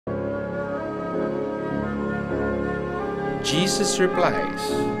Jesus replies,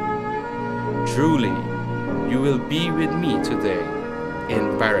 "Truly, you will be with me today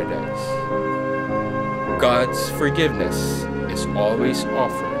in paradise." God's forgiveness is always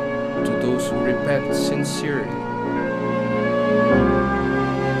offered to those who repent sincerely.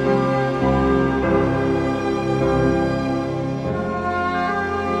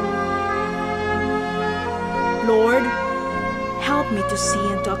 Lord, help me to see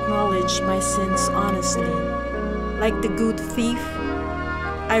and to acknowledge my sins honestly. Like the good thief,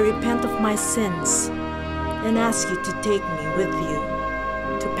 I repent of my sins and ask you to take me with you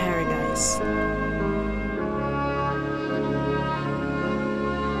to paradise.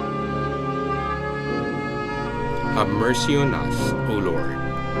 Have mercy on us, O Lord.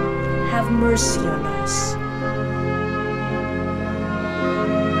 Have mercy on us.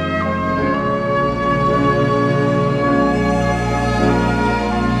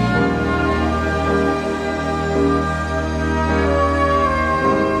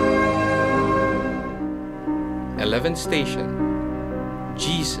 Station.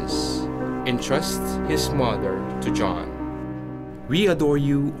 Jesus entrusts his mother to John. We adore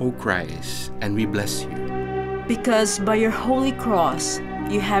you, O Christ, and we bless you. Because by your holy cross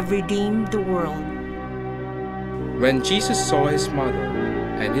you have redeemed the world. When Jesus saw his mother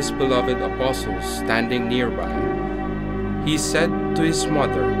and his beloved apostles standing nearby, he said to his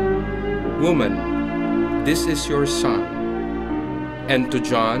mother, "Woman, this is your son." And to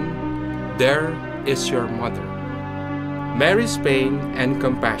John, "There is your mother." Mary's pain and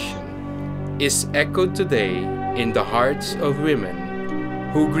compassion is echoed today in the hearts of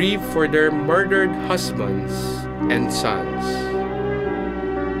women who grieve for their murdered husbands and sons.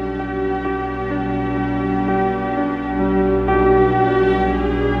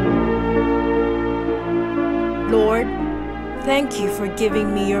 Lord, thank you for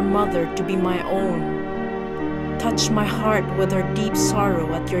giving me your mother to be my own. Touch my heart with her deep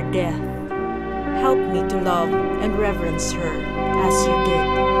sorrow at your death. Help me to love and reverence her as you did.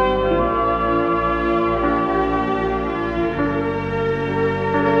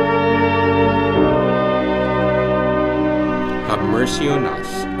 Have mercy on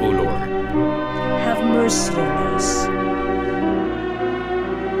us, O Lord. Have mercy on us.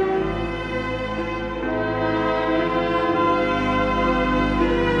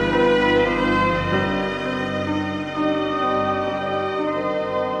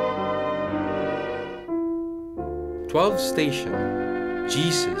 Twelfth station.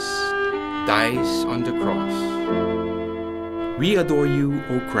 Jesus dies on the cross. We adore you,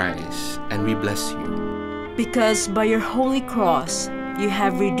 O Christ, and we bless you. Because by your holy cross you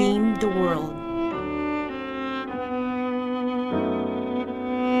have redeemed the world.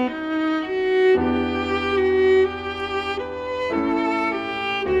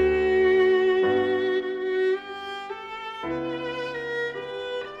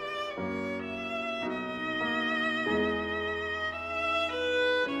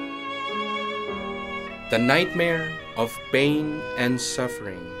 The nightmare of pain and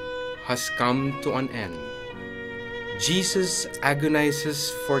suffering has come to an end. Jesus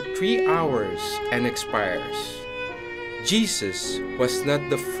agonizes for 3 hours and expires. Jesus was not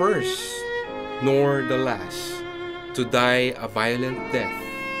the first nor the last to die a violent death.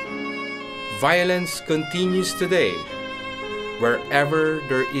 Violence continues today wherever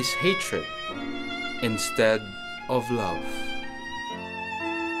there is hatred instead of love.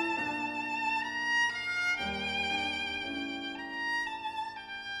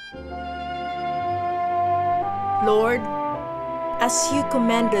 Lord, as you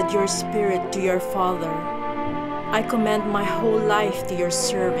commended your Spirit to your Father, I commend my whole life to your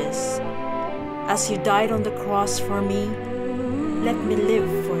service. As you died on the cross for me, let me live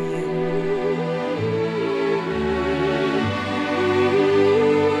for you.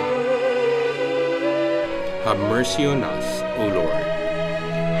 Have mercy on us, O Lord.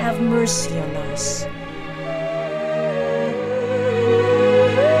 Have mercy on us.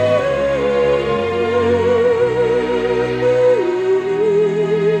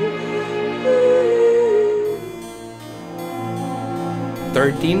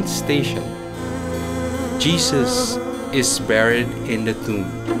 Thirteenth station. Jesus is buried in the tomb.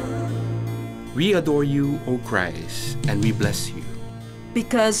 We adore you, O Christ, and we bless you.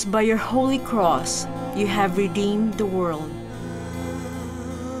 Because by your holy cross you have redeemed the world.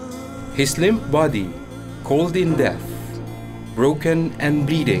 His limp body, cold in death, broken and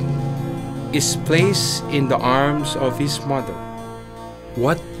bleeding, is placed in the arms of his mother.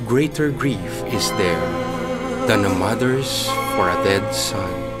 What greater grief is there than a mother's for a dead son?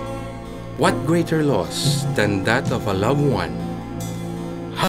 What greater loss than that of a loved one